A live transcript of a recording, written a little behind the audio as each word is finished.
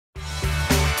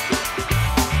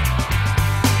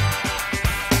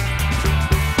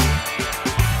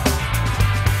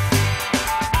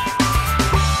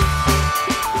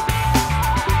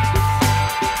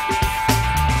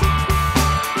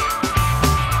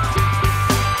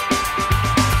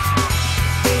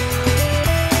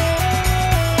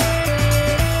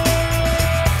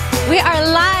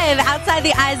outside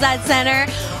the Izod Center.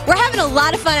 We're having a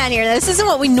lot of fun out here. This isn't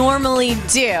what we normally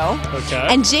do. Okay.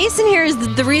 And Jason here is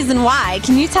the reason why.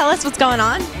 Can you tell us what's going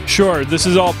on? Sure. This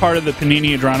is all part of the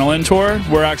Panini Adrenalyn tour.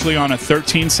 We're actually on a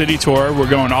 13-city tour. We're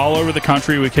going all over the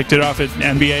country. We kicked it off at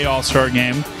NBA All-Star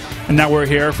Game. And now we're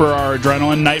here for our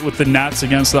Adrenalyn night with the Nets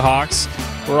against the Hawks.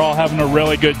 We're all having a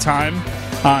really good time.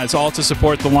 It's all to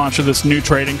support the launch of this new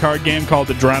trading card game called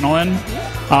Adrenalyn.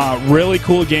 Really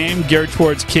cool game geared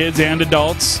towards kids and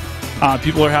adults.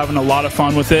 People are having a lot of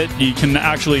fun with it. You can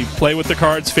actually play with the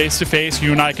cards face-to-face.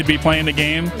 You and I could be playing the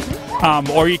game.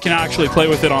 Or you can actually play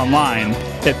with it online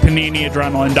at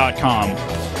PaniniAdrenalyn.com.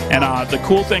 And the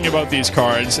cool thing about these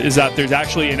cards is that there's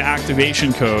actually an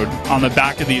activation code on the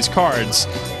back of these cards.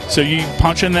 So you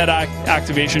punch in that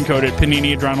activation code at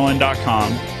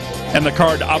PaniniAdrenalyn.com. And the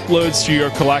card uploads to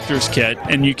your collector's kit,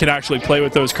 and you can actually play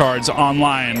with those cards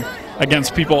online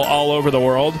against people all over the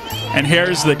world. And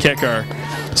here's the kicker.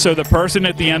 So the person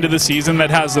at the end of the season that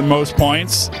has the most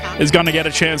points is going to get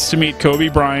a chance to meet Kobe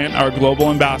Bryant, our global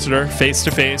ambassador,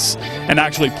 face-to-face, and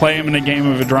actually play him in a game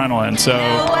of Adrenalyn. So,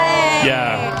 No way.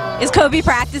 Yeah. Is Kobe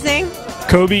practicing?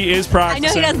 Kobe is practicing. I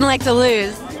know he doesn't like to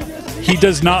lose. He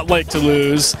does not like to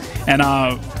lose, and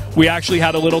we actually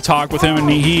had a little talk with him, and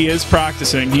he is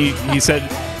practicing. He said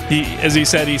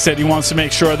he wants to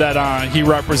make sure that he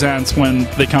represents when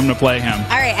they come to play him.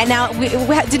 All right, and now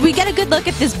did we get a good look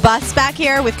at this bus back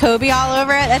here with Kobe all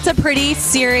over it? That's a pretty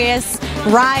serious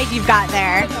ride you've got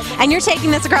there, and you're taking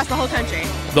this across the whole country.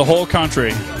 The whole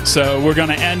country. So we're going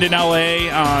to end in LA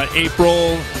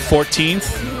April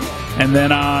 14th, and then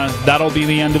that'll be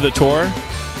the end of the tour.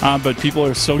 But people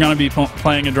are still going to be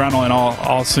playing Adrenalyn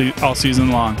all season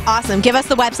long. Awesome. Give us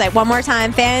the website one more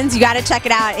time. Fans, you got to check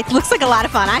it out. It looks like a lot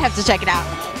of fun. I have to check it out.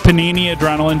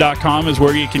 PaniniAdrenalyn.com is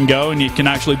where you can go, and you can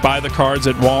actually buy the cards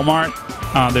at Walmart.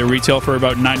 They retail for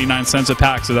about 99 cents a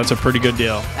pack, so that's a pretty good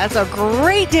deal. That's a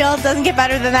great deal. It doesn't get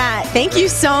better than that. Thank you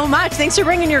so much. Thanks for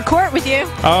bringing your court with you.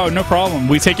 Oh, no problem.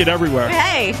 We take it everywhere.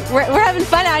 Hey, we're having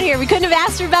fun out here. We couldn't have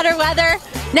asked for better weather.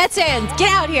 Nets fans, get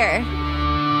out here.